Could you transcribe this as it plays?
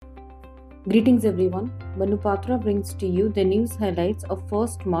Greetings everyone. Manupatra brings to you the news highlights of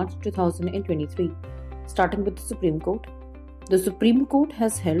 1st March 2023. Starting with the Supreme Court. The Supreme Court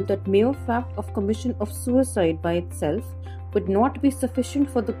has held that mere fact of commission of suicide by itself would not be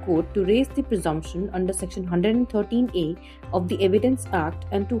sufficient for the court to raise the presumption under Section 113A of the Evidence Act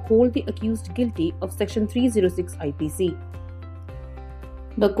and to hold the accused guilty of Section 306 IPC.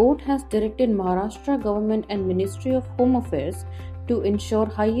 The court has directed Maharashtra Government and Ministry of Home Affairs to ensure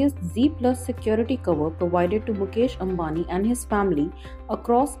highest Z+ security cover provided to Mukesh Ambani and his family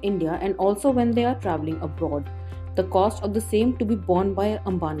across India and also when they are travelling abroad. The cost of the same to be borne by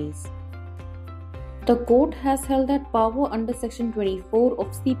Ambanis. The court has held that power under Section 24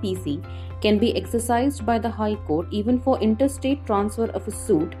 of CPC can be exercised by the High Court even for interstate transfer of a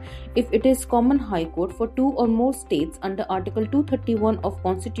suit if it is common High Court for two or more states under Article 231 of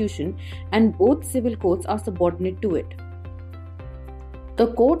Constitution and both civil courts are subordinate to it. The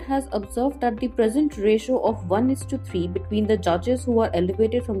court has observed that the present ratio of 1:3 between the judges who are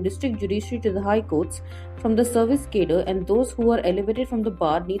elevated from district judiciary to the high courts from the service cadre and those who are elevated from the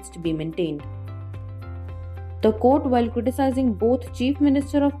bar needs to be maintained. The court, while criticizing both Chief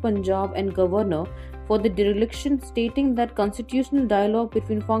Minister of Punjab and Governor for the dereliction, stating that constitutional dialogue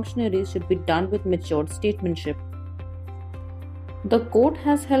between functionaries should be done with matured statesmanship. The court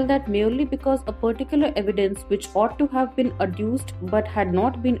has held that merely because a particular evidence which ought to have been adduced but had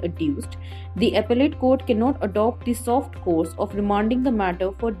not been adduced, the appellate court cannot adopt the soft course of remanding the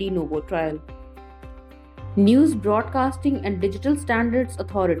matter for de novo trial. News Broadcasting and Digital Standards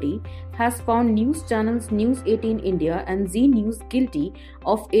Authority has found news channels News18 India and Zee News guilty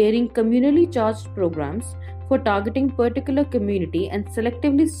of airing communally charged programs for targeting particular community and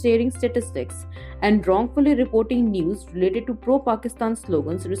selectively sharing statistics and wrongfully reporting news related to pro-Pakistan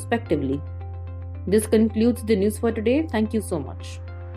slogans respectively. This concludes the news for today. Thank you so much.